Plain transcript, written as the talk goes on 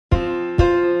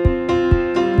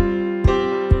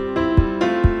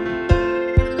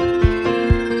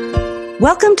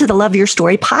Welcome to the Love Your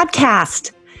Story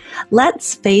podcast.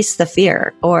 Let's face the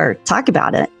fear or talk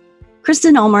about it.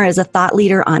 Kristen Ulmer is a thought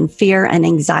leader on fear and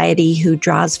anxiety who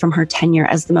draws from her tenure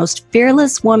as the most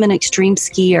fearless woman extreme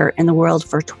skier in the world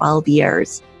for 12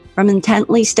 years. From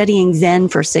intently studying Zen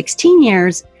for 16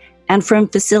 years and from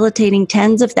facilitating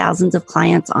tens of thousands of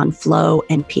clients on flow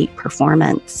and peak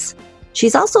performance.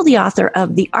 She's also the author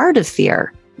of The Art of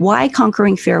Fear, Why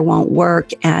Conquering Fear Won't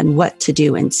Work and What to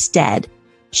Do Instead.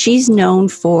 She's known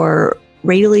for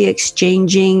readily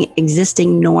exchanging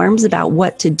existing norms about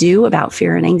what to do about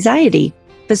fear and anxiety.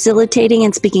 Facilitating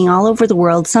and speaking all over the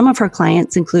world, some of her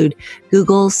clients include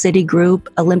Google, Citigroup,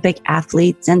 Olympic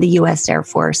athletes, and the U.S. Air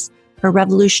Force. Her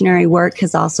revolutionary work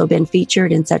has also been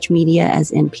featured in such media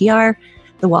as NPR,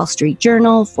 The Wall Street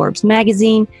Journal, Forbes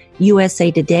Magazine, USA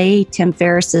Today, Tim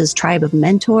Ferriss's Tribe of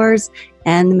Mentors,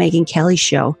 and The Megyn Kelly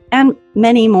Show, and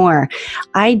many more.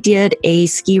 I did a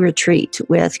ski retreat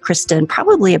with Kristen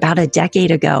probably about a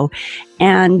decade ago,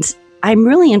 and I'm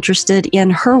really interested in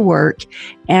her work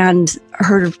and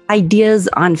her ideas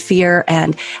on fear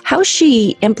and how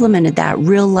she implemented that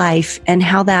real life and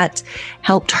how that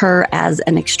helped her as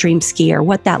an extreme skier,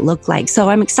 what that looked like.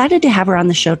 So I'm excited to have her on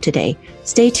the show today.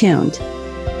 Stay tuned.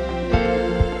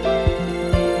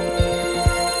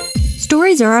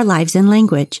 Stories are our lives in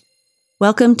language.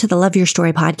 Welcome to the Love Your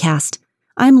Story podcast.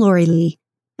 I'm Lori Lee,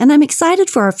 and I'm excited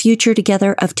for our future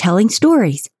together of telling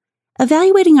stories,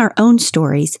 evaluating our own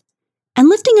stories, and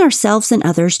lifting ourselves and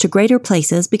others to greater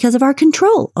places because of our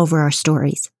control over our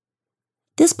stories.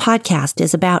 This podcast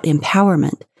is about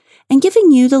empowerment and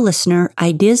giving you, the listener,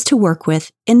 ideas to work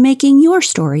with in making your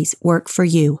stories work for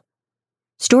you.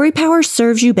 Story power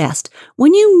serves you best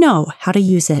when you know how to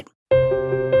use it.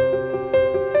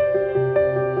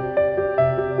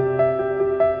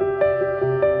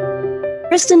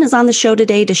 Kristen is on the show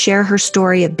today to share her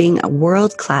story of being a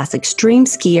world-class extreme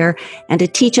skier and to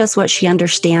teach us what she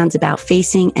understands about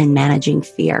facing and managing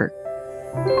fear.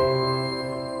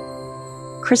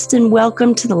 Kristen,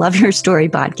 welcome to the Love Your Story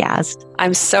podcast.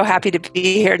 I'm so happy to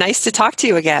be here. Nice to talk to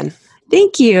you again.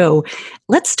 Thank you.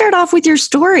 Let's start off with your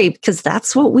story because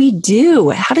that's what we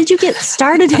do. How did you get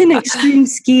started in extreme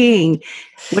skiing?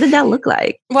 What did that look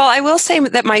like? Well, I will say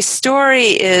that my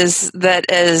story is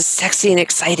that as sexy and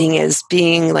exciting as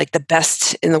being like the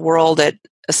best in the world at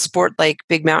a sport like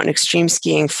big mountain extreme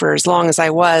skiing for as long as I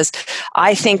was,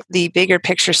 I think the bigger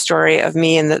picture story of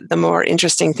me and the more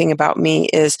interesting thing about me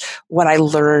is what I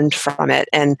learned from it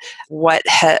and what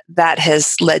that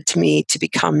has led to me to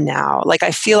become now. Like,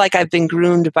 I feel like I've been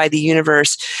groomed by the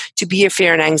universe to be a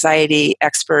fear and anxiety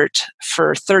expert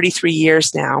for 33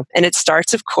 years now. And it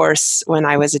starts, of course, when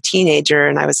I was a teenager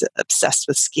and I was obsessed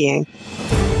with skiing.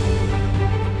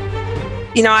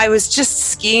 You know, I was just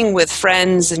skiing with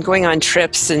friends and going on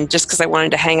trips and just because I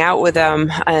wanted to hang out with them,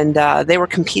 and they were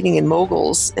competing in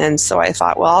moguls. And so I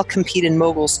thought, well, I'll compete in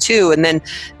moguls too. And then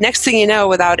next thing you know,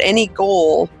 without any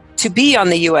goal to be on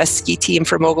the U.S. ski team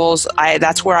for moguls,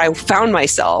 that's where I found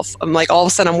myself. I'm like, all of a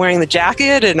sudden I'm wearing the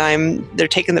jacket and they're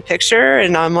taking the picture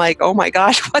and I'm like, oh my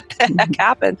gosh, what the heck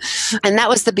happened? And that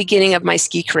was the beginning of my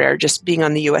ski career, just being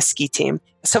on the U.S. ski team.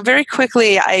 So very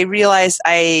quickly, I realized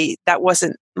that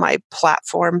wasn't my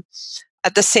platform.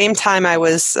 At the same time, I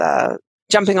was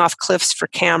jumping off cliffs for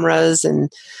cameras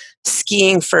and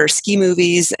skiing for ski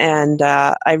movies, and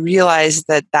I realized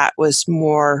that was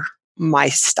more my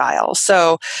style.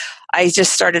 So I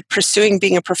just started pursuing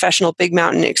being a professional big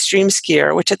mountain extreme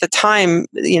skier, which at the time,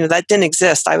 that didn't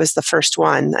exist. I was the first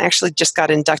one. I actually just got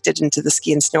inducted into the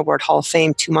Ski and Snowboard Hall of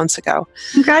Fame 2 months ago.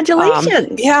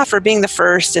 Congratulations. Yeah, for being the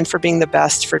first and for being the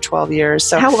best for 12 years.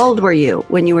 So, how old were you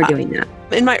when you were doing that?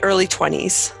 In my early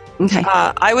 20s. Okay.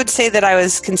 I would say that I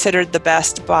was considered the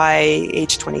best by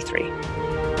age 23.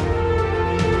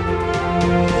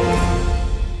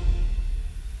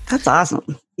 That's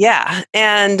awesome. Yeah.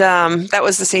 And that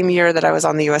was the same year that I was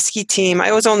on the U.S. ski team.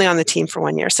 I was only on the team for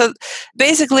 1 year. So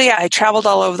basically, I traveled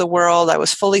all over the world. I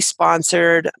was fully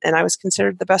sponsored, and I was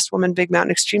considered the best woman big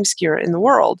mountain extreme skier in the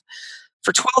world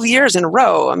for 12 years in a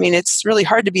row. I mean, it's really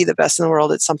hard to be the best in the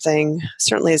world at something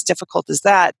certainly as difficult as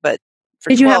that. But for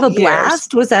Did you have a 12 years,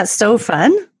 blast? Was that so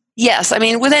fun? Yes. I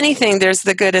mean, with anything, there's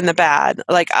the good and the bad.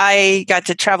 Like, I got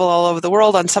to travel all over the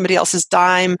world on somebody else's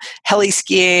dime, heli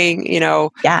skiing,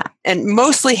 and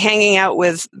mostly hanging out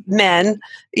with men,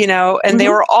 and they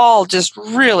were all just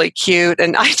really cute.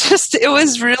 And it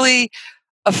was really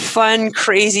a fun,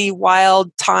 crazy,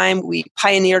 wild time. We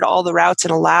pioneered all the routes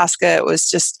in Alaska.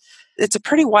 It's a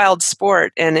pretty wild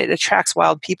sport and it attracts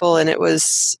wild people. And it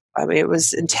was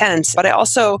intense, but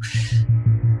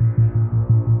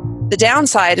the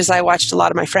downside is I watched a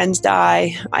lot of my friends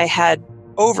die. I had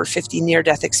over 50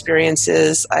 near-death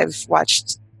experiences. I've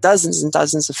watched dozens and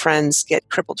dozens of friends get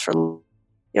crippled for,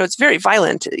 it's very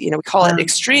violent. We call it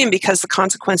extreme because the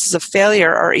consequences of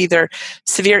failure are either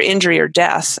severe injury or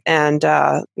death. And,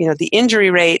 the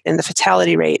injury rate and the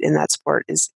fatality rate in that sport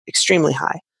is extremely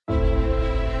high.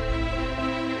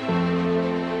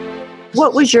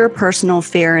 What was your personal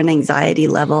fear and anxiety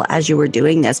level as you were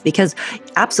doing this? Because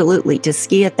absolutely, to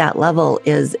ski at that level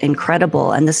is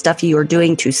incredible. And the stuff you were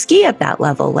doing to ski at that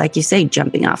level, like you say,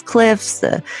 jumping off cliffs,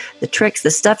 the tricks, the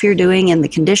stuff you're doing and the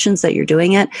conditions that you're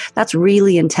doing it, that's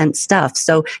really intense stuff.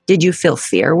 So did you feel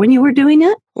fear when you were doing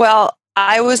it? Well,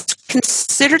 I was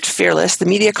considered fearless. The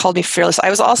media called me fearless. I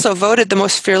was also voted the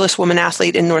most fearless woman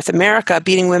athlete in North America,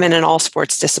 beating women in all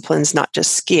sports disciplines, not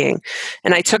just skiing.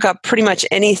 And I took up pretty much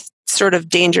any sort of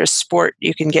dangerous sport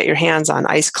you can get your hands on: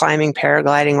 ice climbing,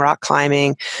 paragliding, rock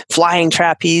climbing, flying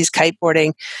trapeze,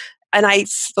 kiteboarding. And I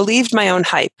believed my own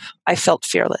hype. I felt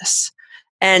fearless.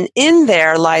 And in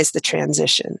there lies the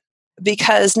transition,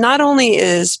 because not only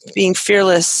is being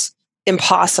fearless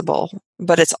impossible,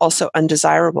 but it's also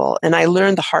undesirable. And I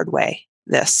learned the hard way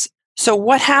this. So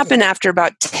what happened after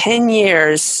about 10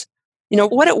 years,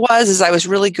 what it was is I was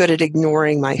really good at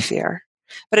ignoring my fear.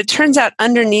 But it turns out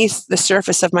underneath the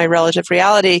surface of my relative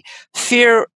reality,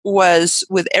 fear was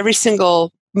with every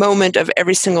single moment of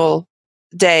every single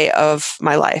day of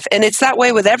my life. And it's that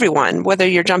way with everyone, whether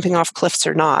you're jumping off cliffs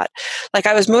or not. Like,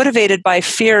 I was motivated by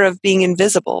fear of being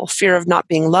invisible, fear of not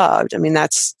being loved. I mean,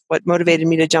 that's what motivated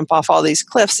me to jump off all these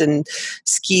cliffs and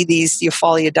ski these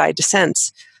Eufaula die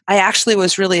descents. I actually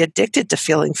was really addicted to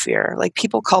feeling fear. Like,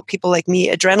 people call people like me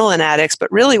adrenaline addicts,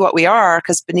 but really what we are,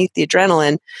 because beneath the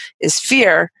adrenaline is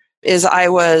fear, is I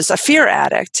was a fear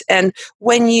addict. And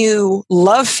when you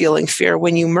love feeling fear,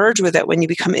 when you merge with it, when you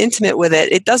become intimate with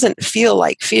it, it doesn't feel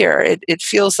like fear. It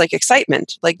feels like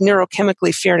excitement. Like,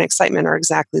 neurochemically, fear and excitement are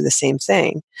exactly the same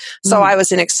thing. So I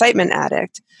was an excitement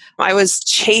addict. I was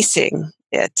chasing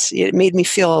it. It made me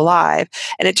feel alive.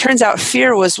 And it turns out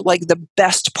fear was like the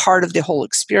best part of the whole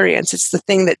experience. It's the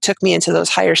thing that took me into those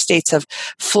higher states of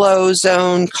flow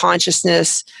zone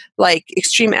consciousness. Like,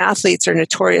 extreme athletes are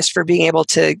notorious for being able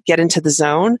to get into the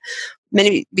zone,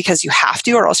 many because you have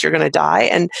to, or else you're going to die.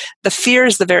 And the fear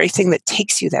is the very thing that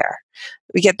takes you there.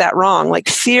 We get that wrong. Like,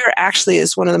 fear actually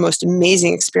is one of the most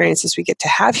amazing experiences we get to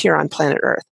have here on planet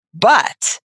Earth.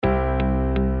 But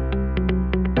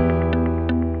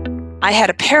I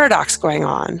had a paradox going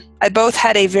on. I both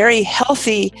had a very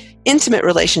healthy, intimate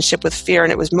relationship with fear,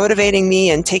 and it was motivating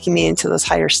me and taking me into those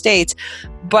higher states,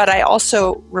 but I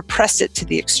also repressed it to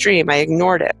the extreme. I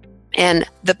ignored it. And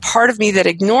the part of me that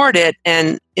ignored it,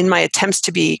 and in my attempts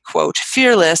to be, quote,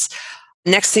 fearless,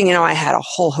 next thing you know, I had a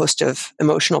whole host of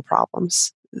emotional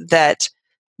problems that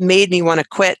made me want to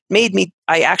quit,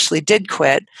 I actually did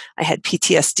quit. I had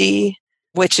PTSD,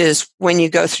 which is when you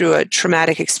go through a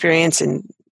traumatic experience and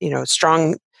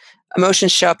strong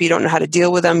emotions show up, you don't know how to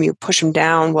deal with them, you push them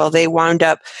down. Well, they wound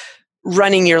up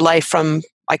running your life from,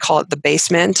 I call it, the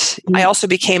basement. Mm-hmm. I also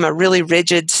became a really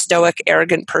rigid, stoic,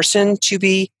 arrogant person to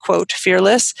be, quote,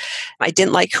 fearless. I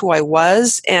didn't like who I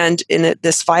was. And in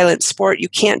this violent sport, you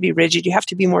can't be rigid. You have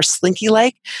to be more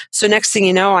slinky-like. So next thing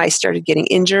you know, I started getting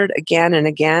injured again and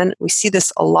again. We see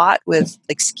this a lot with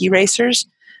ski racers.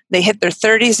 They hit their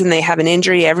 30s and they have an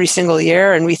injury every single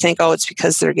year, and we think, oh, it's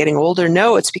because they're getting older.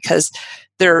 No, it's because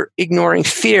they're ignoring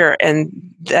fear, and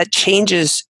that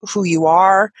changes who you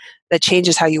are. That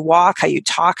changes how you walk, how you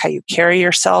talk, how you carry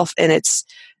yourself, and it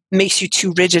makes you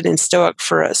too rigid and stoic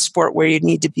for a sport where you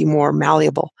need to be more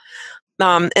malleable.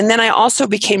 And then I also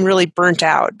became really burnt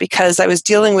out because I was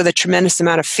dealing with a tremendous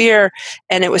amount of fear,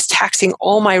 and it was taxing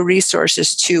all my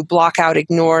resources to block out,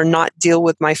 ignore, not deal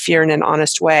with my fear in an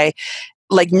honest way.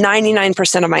 Like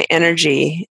 99% of my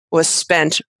energy was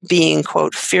spent being,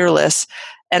 quote, fearless,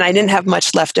 and I didn't have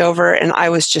much left over, and I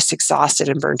was just exhausted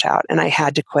and burnt out, and I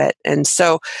had to quit. And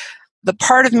so the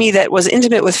part of me that was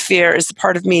intimate with fear is the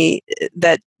part of me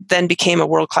that then became a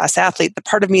world-class athlete. The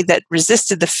part of me that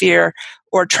resisted the fear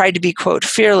or tried to be, quote,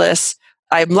 fearless,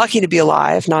 I'm lucky to be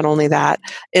alive, not only that,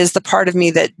 is the part of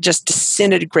me that just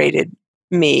disintegrated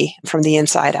me from the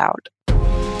inside out.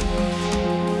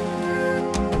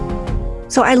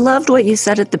 So I loved what you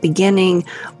said at the beginning,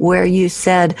 where you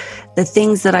said the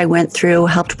things that I went through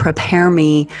helped prepare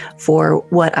me for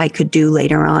what I could do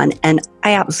later on. And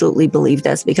I absolutely believe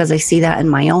this because I see that in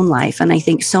my own life. And I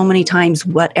think so many times,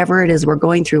 whatever it is we're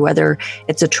going through, whether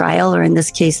it's a trial or in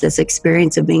this case, this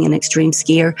experience of being an extreme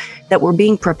skier, that we're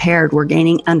being prepared, we're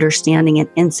gaining understanding and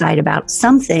insight about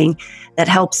something that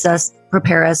helps us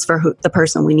prepare us for the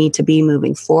person we need to be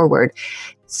moving forward.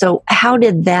 So how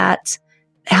did that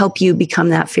help you become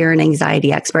that fear and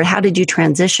anxiety expert? How did you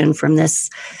transition from this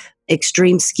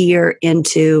extreme skier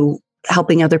into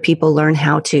helping other people learn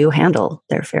how to handle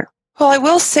their fear? Well, I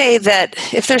will say that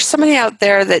if there's somebody out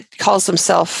there that calls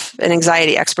themselves an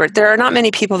anxiety expert, there are not many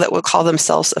people that will call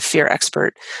themselves a fear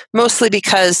expert, mostly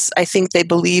because I think they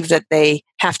believe that they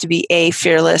have to be A,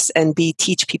 fearless, and B,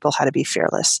 teach people how to be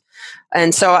fearless.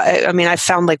 And so, I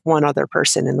found like one other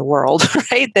person in the world,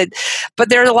 right? But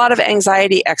there are a lot of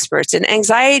anxiety experts, and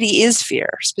anxiety is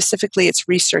fear. Specifically, it's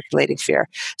recirculating fear.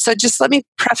 So just let me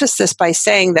preface this by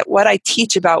saying that what I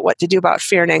teach about what to do about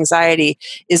fear and anxiety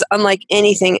is unlike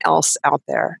anything else out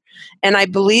there. And I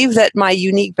believe that my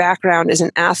unique background as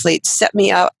an athlete set me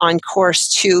up on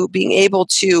course to being able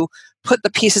to put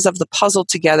the pieces of the puzzle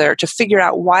together to figure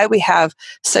out why we have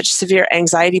such severe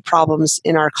anxiety problems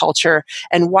in our culture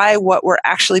and why what we're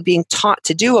actually being taught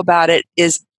to do about it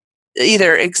is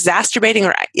either exacerbating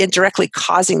or indirectly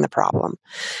causing the problem.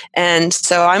 And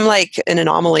so I'm like an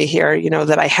anomaly here,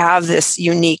 that I have this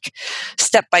unique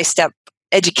step-by-step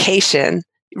education,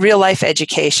 real life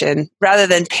education, rather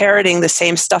than parroting the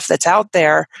same stuff that's out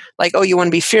there. Like, oh, you want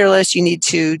to be fearless, you need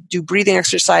to do breathing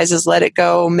exercises, let it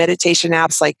go, meditation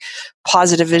apps like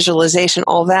positive visualization,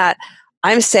 all that.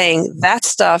 I'm saying that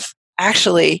stuff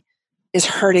actually is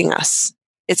hurting us.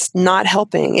 It's not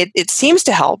helping. It seems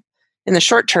to help in the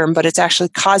short term, but it's actually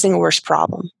causing a worse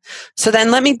problem. So then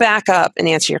let me back up and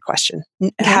answer your question,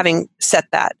 having set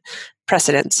that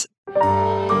precedence.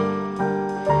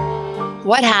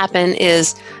 What happened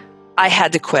is I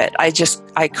had to quit. I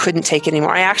couldn't take it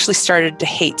anymore. I actually started to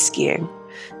hate skiing,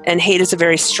 and hate is a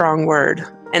very strong word.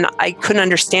 And I couldn't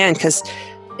understand because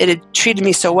it had treated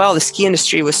me so well. The ski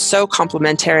industry was so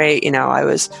complimentary. I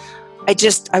was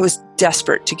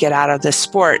desperate to get out of this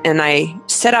sport, and I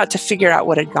set out to figure out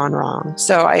what had gone wrong.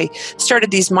 So I started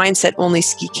these mindset-only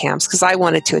ski camps because I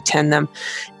wanted to attend them,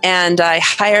 and I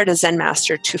hired a Zen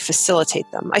master to facilitate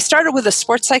them. I started with a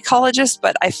sports psychologist,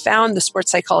 but I found the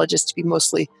sports psychologist to be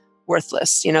mostly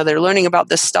worthless. They're learning about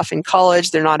this stuff in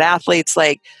college. They're not athletes.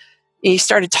 He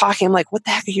started talking. I'm like, what the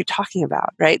heck are you talking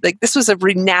about? Right? Like, this was a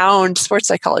renowned sports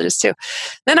psychologist too.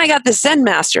 Then I got the Zen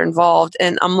master involved,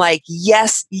 and I'm like,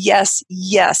 yes, yes,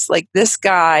 yes. Like, this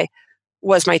guy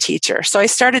was my teacher. So I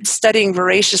started studying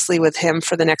voraciously with him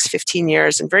for the next 15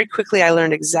 years. And very quickly, I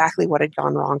learned exactly what had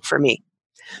gone wrong for me,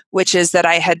 which is that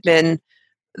I had been,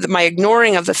 my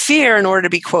ignoring of the fear in order to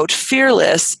be, quote,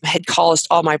 fearless had caused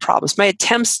all my problems. My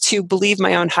attempts to believe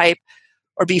my own hype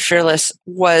or be fearless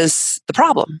was the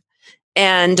problem.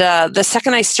 And the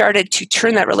second I started to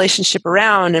turn that relationship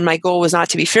around, and my goal was not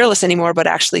to be fearless anymore, but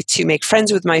actually to make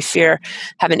friends with my fear,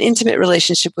 have an intimate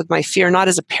relationship with my fear, not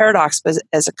as a paradox, but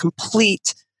as a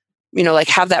complete,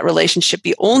 have that relationship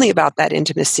be only about that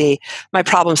intimacy, my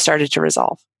problem started to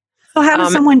resolve. So how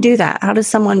does someone do that? How does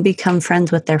someone become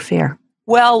friends with their fear?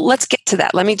 Well, let's get to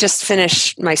that. Let me just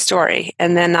finish my story,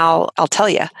 and then I'll tell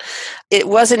you. It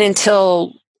wasn't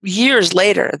until years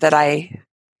later that I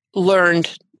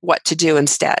learned what to do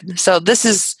instead. So this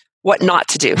is what not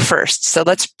to do first. So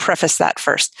let's preface that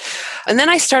first. And then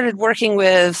I started working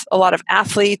with a lot of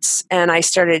athletes, and I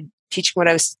started teaching what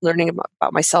I was learning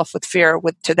about myself with fear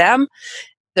to them.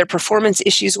 Their performance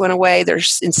issues went away. Their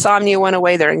insomnia went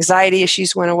away. Their anxiety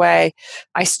issues went away.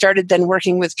 I started then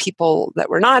working with people that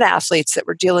were not athletes that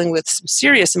were dealing with some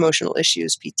serious emotional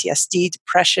issues, PTSD,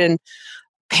 depression,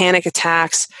 panic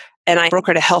attacks. And I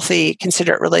brokered a healthy,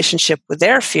 considerate relationship with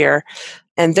their fear,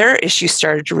 and their issues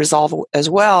started to resolve as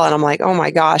well. And I'm like, oh my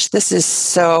gosh, this is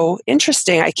so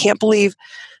interesting. I can't believe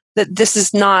that this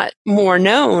is not more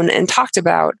known and talked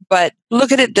about. But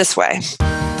look at it this way.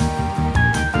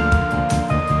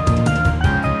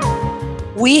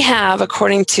 We have,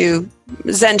 according to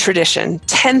Zen tradition,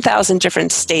 10,000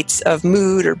 different states of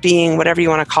mood or being, whatever you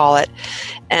want to call it.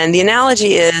 And the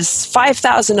analogy is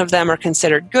 5,000 of them are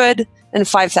considered good and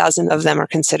 5,000 of them are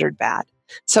considered bad.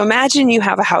 So imagine you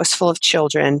have a house full of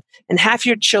children, and half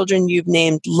your children you've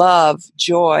named love,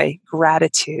 joy,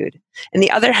 gratitude, and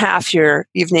the other half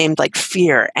you've named like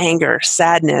fear, anger,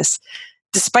 sadness.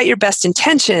 Despite your best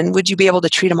intention, would you be able to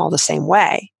treat them all the same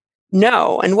way?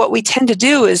 No. And what we tend to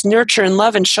do is nurture and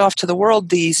love and show off to the world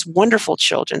these wonderful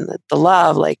children, the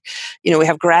love, we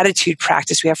have gratitude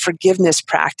practice, we have forgiveness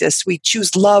practice, we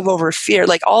choose love over fear,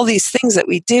 like all these things that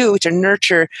we do to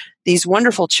nurture these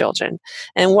wonderful children.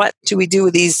 And what do we do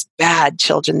with these bad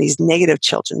children, these negative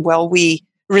children? Well, we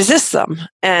resist them.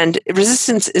 And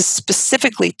resistance is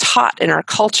specifically taught in our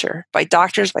culture by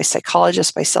doctors, by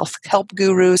psychologists, by self-help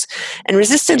gurus. And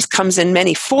resistance comes in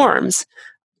many forms.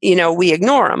 We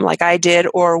ignore them like I did,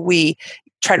 or we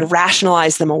try to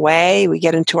rationalize them away. We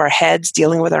get into our heads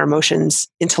dealing with our emotions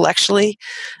intellectually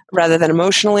rather than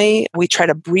emotionally. We try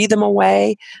to breathe them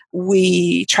away.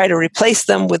 We try to replace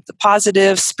them with the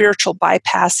positive, spiritual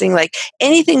bypassing, like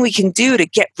anything we can do to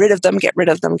get rid of them, get rid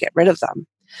of them, get rid of them,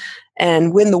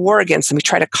 and win the war against them. We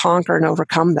try to conquer and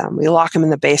overcome them. We lock them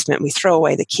in the basement. We throw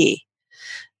away the key.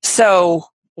 So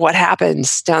what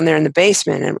happens down there in the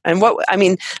basement? And what, I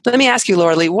mean, let me ask you,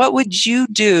 Laura-Lee, what would you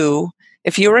do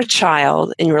if you were a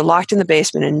child and you were locked in the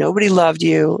basement and nobody loved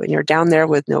you and you're down there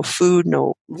with no food,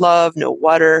 no love, no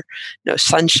water, no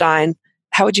sunshine?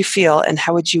 How would you feel and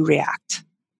how would you react?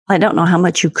 I don't know how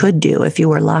much you could do if you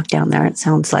were locked down there. It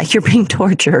sounds like you're being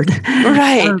tortured.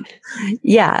 Right.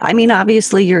 Yeah. I mean,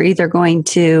 obviously, you're either going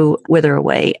to wither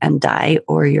away and die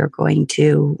or you're going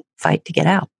to fight to get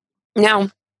out.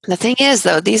 Now, the thing is,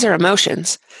 though, these are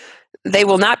emotions. They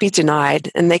will not be denied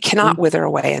and they cannot wither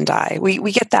away and die.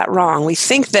 We get that wrong. We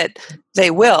think that they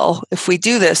will if we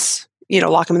do this,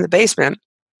 lock them in the basement.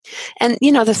 And,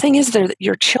 the thing is, they're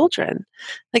your children.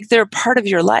 Like, they're part of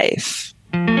your life.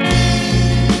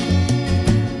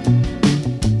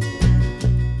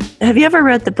 Have you ever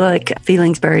read the book,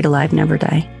 Feelings Buried Alive, Never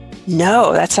Die?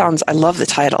 No, I love the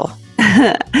title.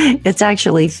 It's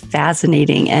actually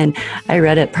fascinating. And I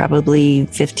read it probably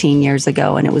 15 years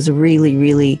ago, and it was really,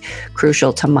 really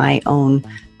crucial to my own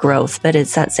growth. But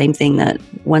it's that same thing that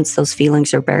once those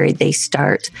feelings are buried, they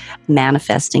start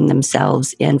manifesting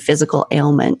themselves in physical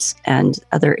ailments and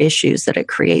other issues that it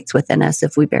creates within us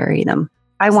if we bury them.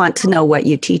 I want to know what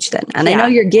you teach then. And I know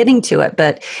you're getting to it,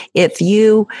 but if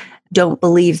you don't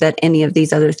believe that any of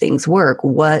these other things work,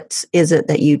 what is it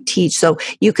that you teach? So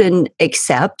you can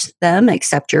accept them,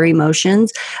 accept your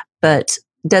emotions, but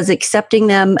does accepting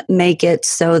them make it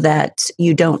so that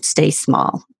you don't stay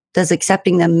small? Does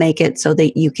accepting them make it so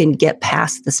that you can get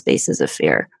past the spaces of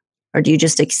fear? Or do you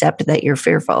just accept that you're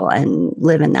fearful and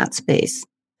live in that space?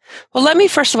 Well, let me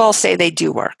first of all say they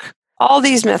do work. All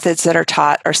these methods that are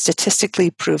taught are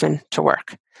statistically proven to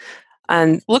work.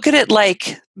 And look at it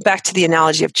like, back to the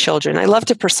analogy of children. I love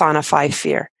to personify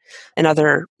fear and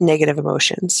other negative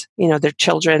emotions, their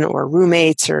children or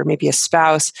roommates or maybe a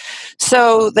spouse.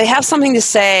 So they have something to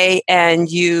say and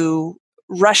you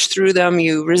rush through them,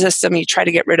 you resist them, you try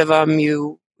to get rid of them,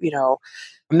 you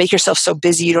make yourself so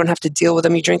busy you don't have to deal with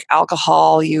them. You drink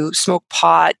alcohol, you smoke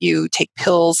pot, you take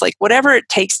pills, like whatever it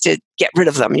takes to get rid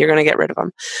of them, you're going to get rid of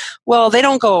them. Well, they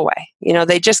don't go away.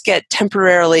 They just get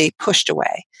temporarily pushed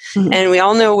away. Mm-hmm. And we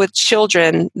all know with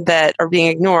children that are being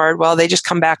ignored, well, they just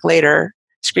come back later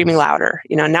screaming louder.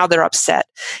 Now they're upset.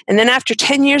 And then after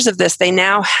 10 years of this, they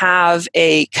now have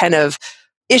a kind of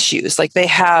issues, like they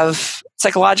have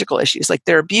psychological issues, like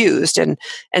they're abused. And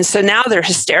so now they're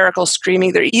hysterical,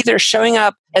 screaming. They're either showing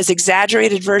up as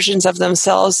exaggerated versions of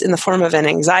themselves in the form of an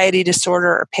anxiety disorder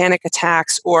or panic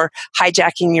attacks, or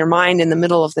hijacking your mind in the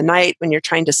middle of the night when you're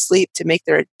trying to sleep to make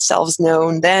themselves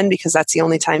known then, because that's the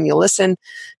only time you listen,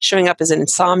 showing up as an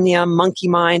insomnia, monkey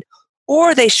mind,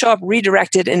 or they show up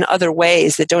redirected in other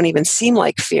ways that don't even seem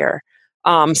like fear,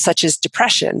 such as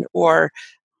depression or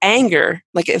anger.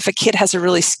 Like if a kid has a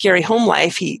really scary home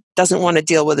life, he doesn't want to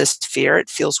deal with his fear. It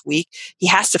feels weak. He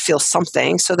has to feel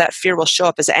something. So that fear will show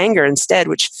up as anger instead,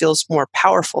 which feels more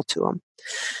powerful to him.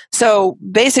 So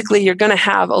basically, you're going to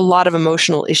have a lot of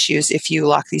emotional issues if you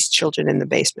lock these children in the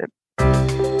basement.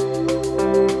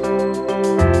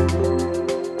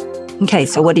 Okay,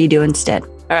 so what do you do instead?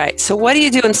 All right, so what do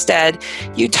you do instead?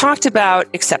 You talked about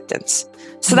acceptance.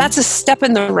 So that's a step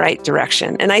in the right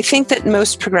direction. And I think that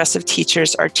most progressive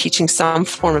teachers are teaching some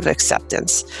form of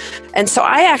acceptance. And so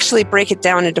I actually break it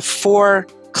down into 4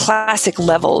 classic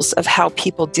levels of how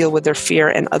people deal with their fear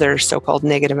and other so-called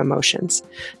negative emotions.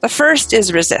 The first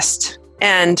is resist.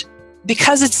 And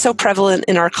because it's so prevalent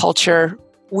in our culture,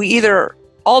 we either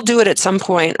all do it at some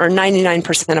point, or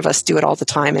 99% of us do it all the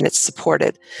time, and it's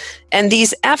supported. And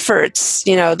these efforts,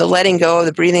 the letting go,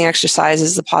 the breathing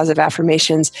exercises, the positive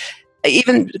affirmations,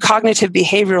 even cognitive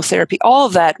behavioral therapy, all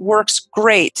of that works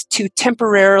great to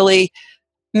temporarily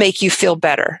make you feel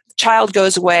better. The child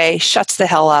goes away, shuts the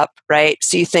hell up, right?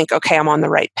 So you think, okay, I'm on the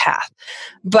right path.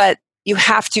 But you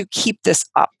have to keep this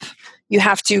up. You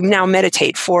have to now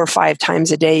meditate 4 or 5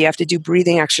 times a day. You have to do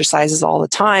breathing exercises all the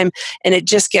time. And it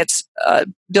just gets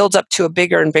builds up to a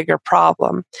bigger and bigger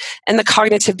problem. And the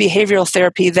cognitive behavioral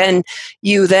therapy, then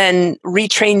you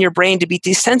retrain your brain to be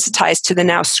desensitized to the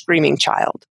now screaming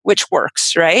child, which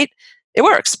works, right? It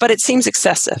works, but it seems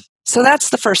excessive. So that's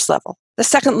the first level. The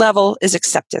second level is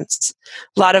acceptance.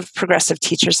 A lot of progressive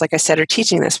teachers, like I said, are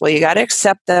teaching this. Well, you got to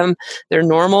accept them. They're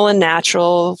normal and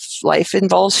natural. Life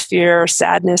involves fear,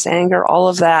 sadness, anger, all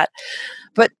of that.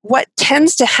 But what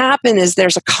tends to happen is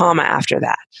there's a comma after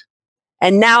that.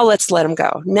 And now let's let them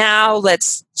go. Now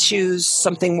let's choose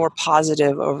something more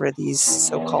positive over these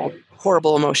so-called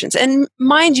horrible emotions. And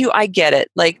mind you, I get it.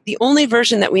 Like the only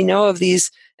version that we know of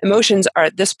these emotions are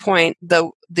at this point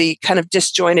the kind of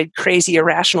disjointed, crazy,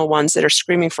 irrational ones that are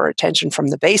screaming for attention from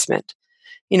the basement.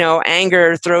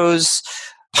 Anger throws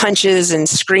punches and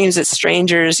screams at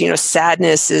strangers.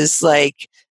 Sadness is like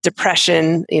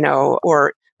depression,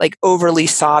 or like overly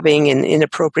sobbing in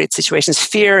inappropriate situations.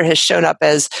 Fear has shown up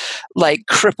as like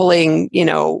crippling,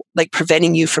 like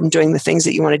preventing you from doing the things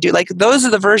that you want to do. Like those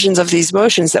are the versions of these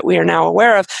emotions that we are now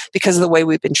aware of because of the way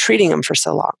we've been treating them for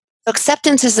so long. So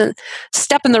acceptance is a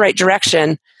step in the right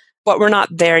direction, but we're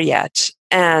not there yet.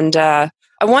 And I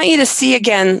want you to see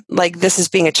again, like this as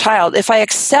being a child. If I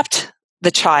accept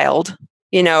the child,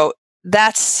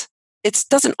 it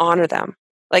doesn't honor them.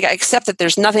 Like I accept that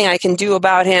there's nothing I can do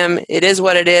about him. It is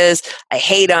what it is. I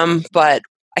hate him, but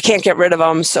I can't get rid of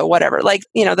him. So whatever. Like,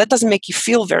 that doesn't make you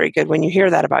feel very good when you hear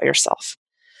that about yourself.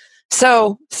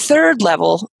 So third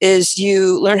level is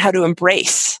you learn how to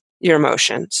embrace your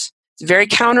emotions. It's very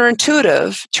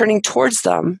counterintuitive, turning towards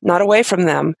them, not away from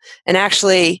them, and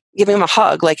actually giving them a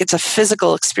hug. Like it's a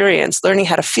physical experience, learning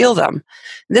how to feel them.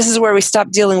 This is where we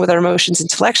stop dealing with our emotions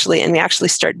intellectually and we actually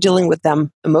start dealing with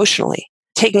them emotionally.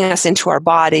 Taking us into our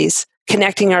bodies,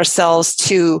 connecting ourselves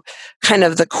to kind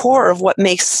of the core of what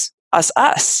makes us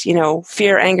us.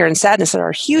 Fear, anger, and sadness are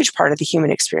a huge part of the human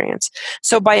experience.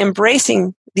 So by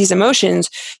embracing these emotions,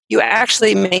 you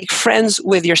actually make friends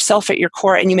with yourself at your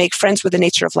core and you make friends with the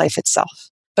nature of life itself.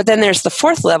 But then there's the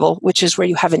fourth level, which is where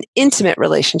you have an intimate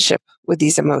relationship with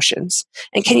these emotions.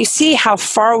 And can you see how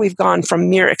far we've gone from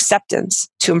mere acceptance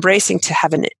to embracing to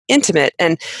have an intimate?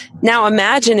 And now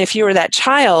imagine if you were that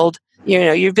child.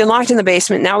 You've been locked in the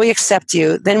basement. Now we accept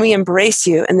you. Then we embrace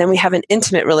you. And then we have an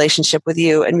intimate relationship with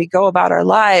you. And we go about our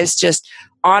lives just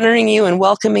honoring you and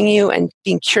welcoming you and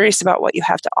being curious about what you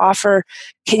have to offer.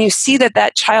 Can you see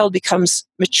that child becomes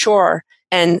mature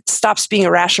and stops being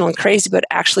irrational and crazy, but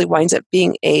actually winds up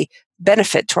being a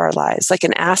benefit to our lives, like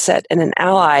an asset and an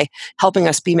ally, helping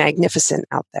us be magnificent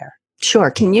out there?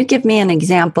 Sure. Can you give me an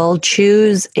example?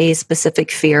 Choose a specific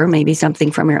fear, maybe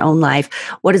something from your own life.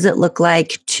 What does it look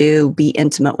like to be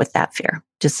intimate with that fear?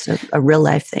 Just a real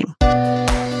life thing.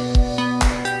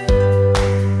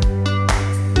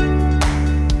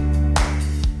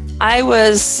 I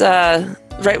was,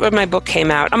 right when my book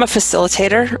came out, I'm a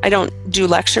facilitator. I don't do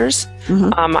lectures.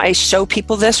 Mm-hmm. I show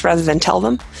people this rather than tell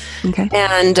them. Okay.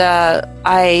 And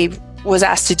I was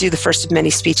asked to do the first of many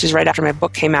speeches right after my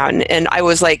book came out. And I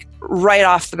was like right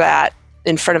off the bat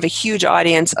in front of a huge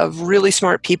audience of really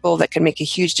smart people that can make a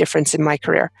huge difference in my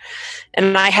career.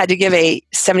 And I had to give a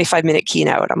 75-minute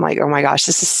keynote. I'm like, oh my gosh,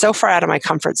 this is so far out of my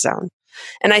comfort zone.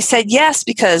 And I said yes,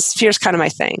 because fear is kind of my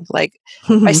thing. Like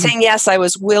by saying yes, I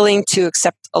was willing to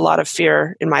accept a lot of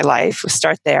fear in my life. We'll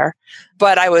start there.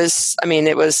 But it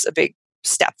was a big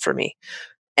step for me.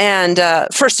 And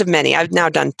first of many, I've now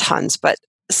done tons, but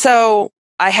so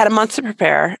I had a month to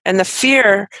prepare, and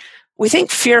we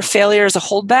think fear of failure is a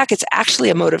holdback. It's actually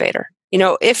a motivator.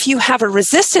 If you have a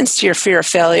resistance to your fear of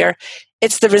failure,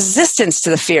 it's the resistance to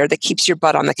the fear that keeps your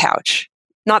butt on the couch,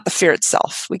 not the fear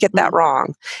itself. We get that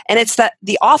wrong. And it's that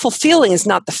the awful feeling is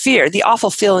not the fear. The awful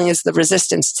feeling is the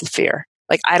resistance to fear.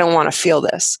 Like, I don't want to feel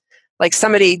this. Like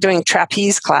somebody doing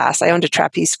trapeze class, I owned a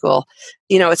trapeze school.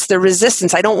 It's the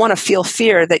resistance. I don't want to feel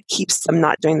fear that keeps them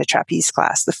not doing the trapeze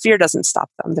class. The fear doesn't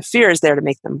stop them. The fear is there to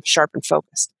make them sharp and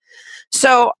focused.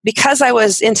 So because I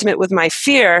was intimate with my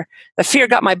fear, the fear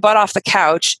got my butt off the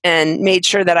couch and made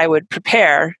sure that I would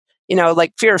prepare,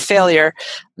 like fear of failure,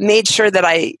 made sure that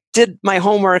I did my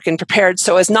homework and prepared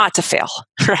so as not to fail,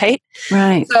 right?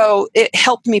 Right. So it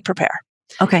helped me prepare.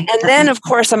 Okay. And then, of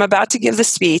course, I'm about to give the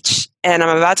speech and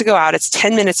I'm about to go out. It's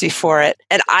 10 minutes before it.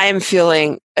 And I am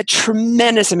feeling a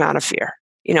tremendous amount of fear.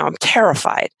 I'm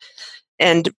terrified.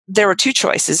 And there were two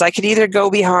choices. I could either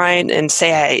go behind and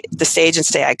the stage and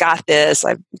say, I got this.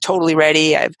 I'm totally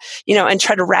ready. And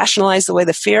try to rationalize away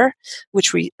the fear,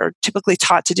 which we are typically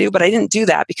taught to do. But I didn't do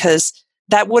that because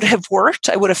that would have worked.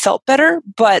 I would have felt better,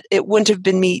 but it wouldn't have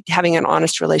been me having an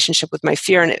honest relationship with my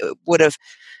fear. And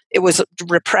it was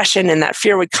repression, and that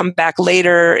fear would come back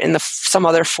later in some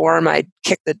other form. I'd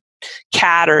kick the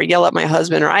cat or yell at my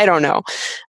husband, or I don't know.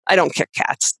 I don't kick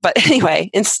cats. But anyway,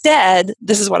 instead,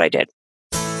 this is what I did.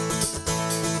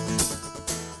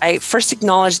 I first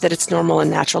acknowledged that it's normal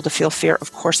and natural to feel fear.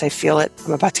 Of course I feel it.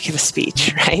 I'm about to give a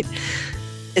speech, right?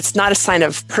 It's not a sign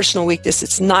of personal weakness.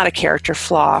 It's not a character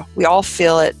flaw. We all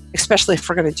feel it, especially if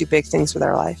we're going to do big things with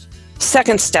our life.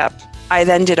 Second step, I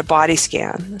then did a body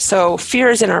scan. So fear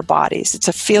is in our bodies. It's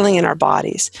a feeling in our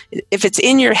bodies. If it's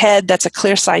in your head, that's a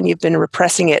clear sign you've been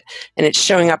repressing it and it's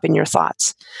showing up in your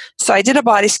thoughts. So I did a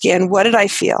body scan. What did I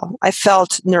feel? I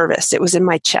felt nervous. It was in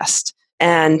my chest.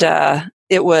 And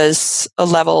it was a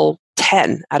level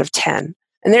 10 out of 10.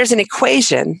 And there's an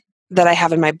equation that I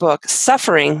have in my book.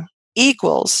 Suffering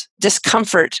equals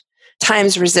discomfort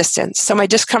times resistance. So my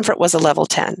discomfort was a level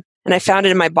 10. And I found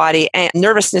it in my body. And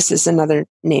nervousness is another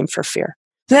name for fear.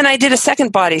 Then I did a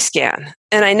second body scan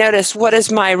and I noticed, what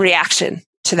is my reaction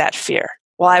to that fear?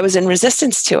 Well, I was in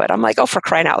resistance to it. I'm like, oh, for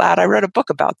crying out loud, I wrote a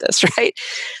book about this, right?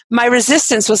 My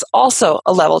resistance was also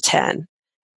a level 10.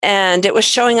 And it was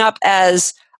showing up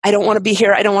as, I don't want to be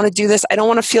here. I don't want to do this. I don't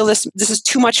want to feel this. This is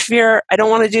too much fear. I don't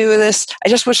want to do this. I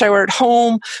just wish I were at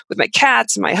home with my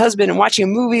cats and my husband and watching a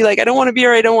movie. Like, I don't want to be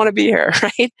here. I don't want to be here,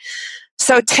 right?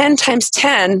 So 10 times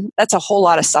 10, that's a whole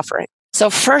lot of suffering. So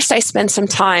first I spend some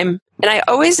time, and I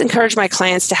always encourage my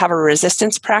clients to have a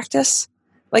resistance practice.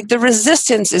 Like the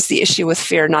resistance is the issue with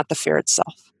fear, not the fear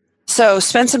itself. So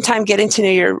spend some time getting to know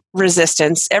your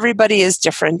resistance. Everybody is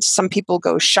different. Some people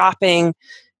go shopping,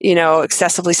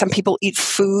 excessively. Some people eat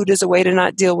food as a way to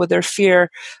not deal with their fear.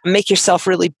 Make yourself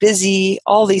really busy.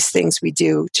 All these things we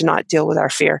do to not deal with our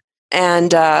fear.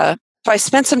 And so I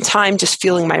spent some time just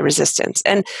feeling my resistance,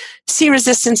 and see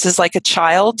resistance as like a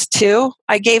child too.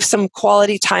 I gave some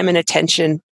quality time and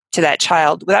attention to that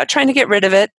child without trying to get rid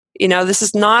of it. This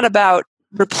is not about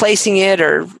replacing it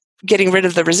or getting rid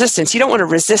of the resistance. You don't want to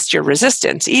resist your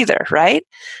resistance either, right?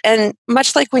 And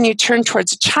much like when you turn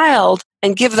towards a child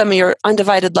and give them your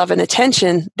undivided love and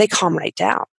attention, they calm right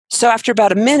down. So after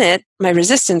about a minute, my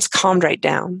resistance calmed right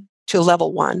down to a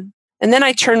level 1. And then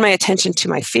I turned my attention to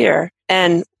my fear.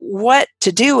 And what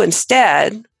to do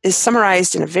instead is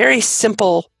summarized in a very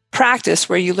simple practice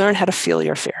where you learn how to feel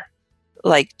your fear.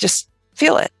 Like just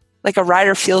feel it. Like a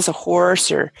rider feels a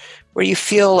horse, or where you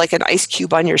feel like an ice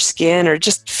cube on your skin, or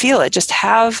just feel it. Just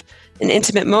have an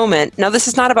intimate moment. Now, this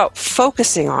is not about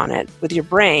focusing on it with your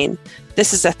brain.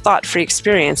 This is a thought-free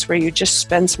experience where you just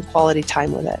spend some quality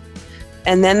time with it.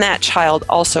 And then that child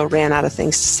also ran out of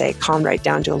things to say, calmed right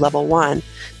down to a level 1.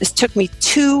 This took me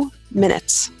 2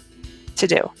 minutes to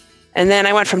do. And then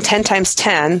I went from 10 times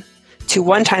 10 to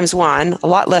 1 times 1, a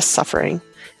lot less suffering,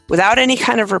 without any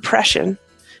kind of repression.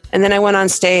 And then I went on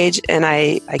stage and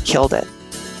I killed it.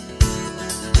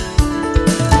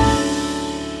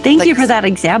 Thank you for that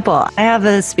example. I have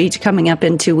a speech coming up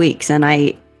in 2 weeks, and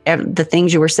the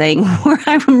things you were saying, where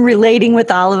I'm relating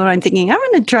with all of them, I'm thinking, I'm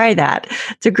going to try that.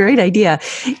 It's a great idea.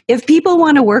 If people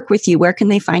want to work with you, where can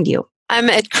they find you? I'm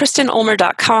at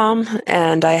KristenUlmer.com,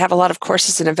 and I have a lot of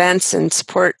courses and events and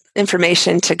support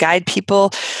information to guide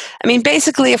people. I mean,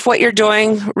 basically, if what you're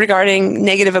doing regarding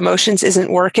negative emotions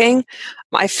isn't working,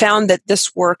 I found that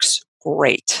this works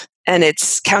great. And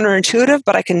it's counterintuitive,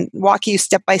 but I can walk you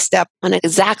step by step on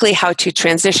exactly how to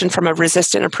transition from a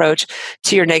resistant approach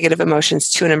to your negative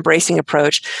emotions to an embracing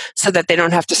approach, so that they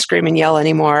don't have to scream and yell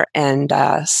anymore, and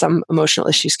some emotional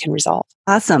issues can resolve.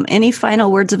 Awesome. Any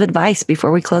final words of advice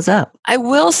before we close up? I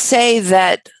will say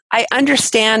that I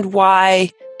understand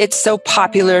why it's so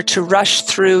popular to rush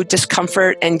through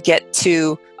discomfort and get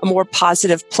to a more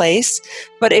positive place.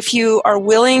 But if you are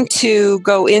willing to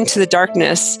go into the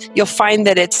darkness, you'll find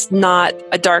that it's not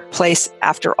a dark place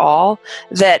after all.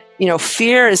 That,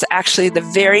 fear is actually the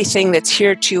very thing that's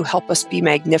here to help us be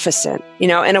magnificent.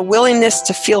 And a willingness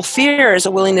to feel fear is a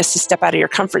willingness to step out of your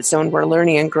comfort zone where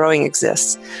learning and growing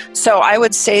exists. So I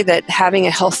would say that having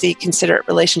a healthy, considerate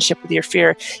relationship with your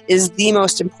fear is the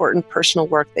most important personal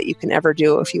work that you can ever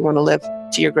do if you want to live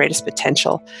to your greatest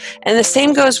potential. And the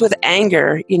same goes with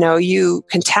anger. You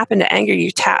can tap into anger, you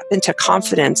tap into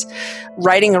confidence,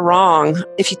 righting a wrong.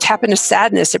 If you tap into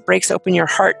sadness, it breaks open your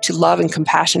heart to love and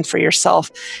compassion for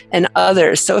yourself and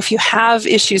others. So if you have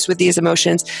issues with these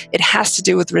emotions, it has to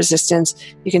do with resistance.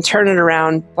 You can turn it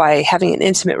around by having an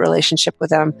intimate relationship with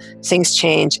them. Things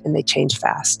change, and they change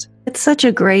fast. It's such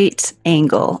a great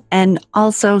angle, and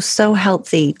also so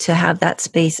healthy to have that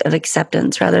space of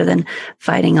acceptance rather than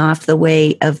fighting off the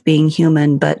way of being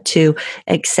human, but to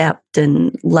accept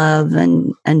and love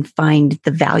and find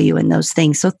the value in those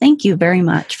things. So thank you very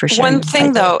much for sharing. One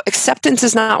thing though, acceptance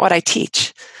is not what I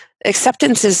teach.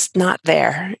 Acceptance is not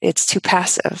there. It's too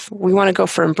passive. We want to go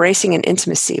for embracing and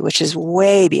intimacy, which is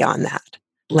way beyond that.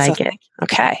 Like it.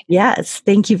 Okay. Yes.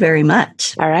 Thank you very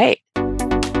much. All right.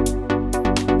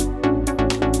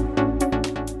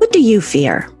 What do you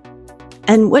fear?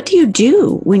 And what do you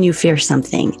do when you fear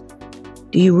something?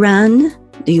 Do you run?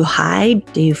 Do you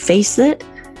hide? Do you face it?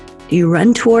 Do you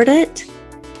run toward it?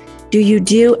 Do you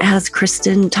do as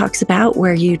Kristen talks about,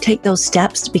 where you take those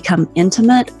steps to become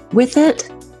intimate with it?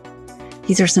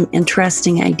 These are some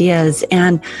interesting ideas,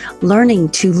 and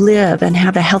learning to live and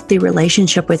have a healthy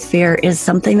relationship with fear is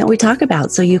something that we talk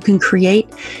about. So you can create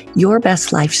your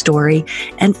best life story.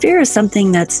 And fear is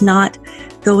something that's not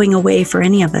going away for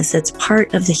any of us. It's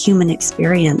part of the human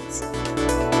experience.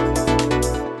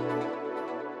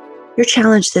 Your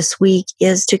challenge this week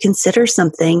is to consider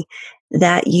something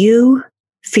that you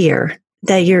fear,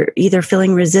 that you're either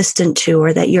feeling resistant to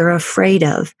or that you're afraid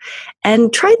of.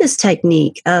 And try this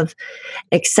technique of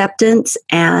acceptance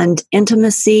and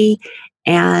intimacy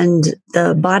and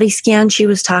the body scan she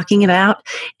was talking about,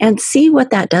 and see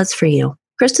what that does for you.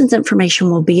 Kristen's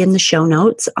information will be in the show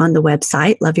notes on the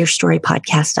website,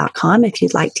 loveyourstorypodcast.com, if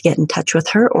you'd like to get in touch with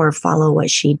her or follow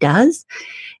what she does.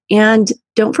 And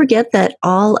don't forget that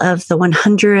all of the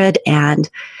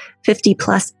 150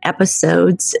 plus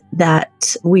episodes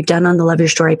that we've done on the Love Your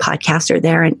Story podcast are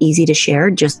there and easy to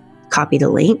share. Just copy the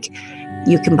link.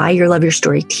 You can buy your Love Your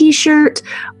Story t-shirt,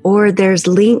 or there's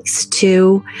links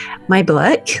to my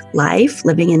book, Life,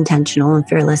 Living Intentional and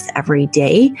Fearless Every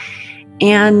Day.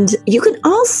 And you can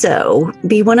also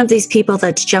be one of these people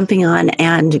that's jumping on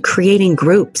and creating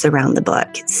groups around the book.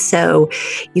 So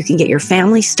you can get your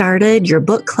family started, your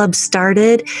book club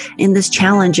started in this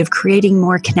challenge of creating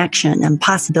more connection and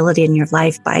possibility in your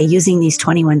life by using these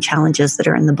 21 challenges that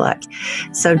are in the book.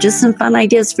 So just some fun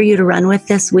ideas for you to run with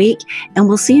this week. And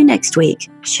we'll see you next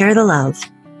week. Share the love.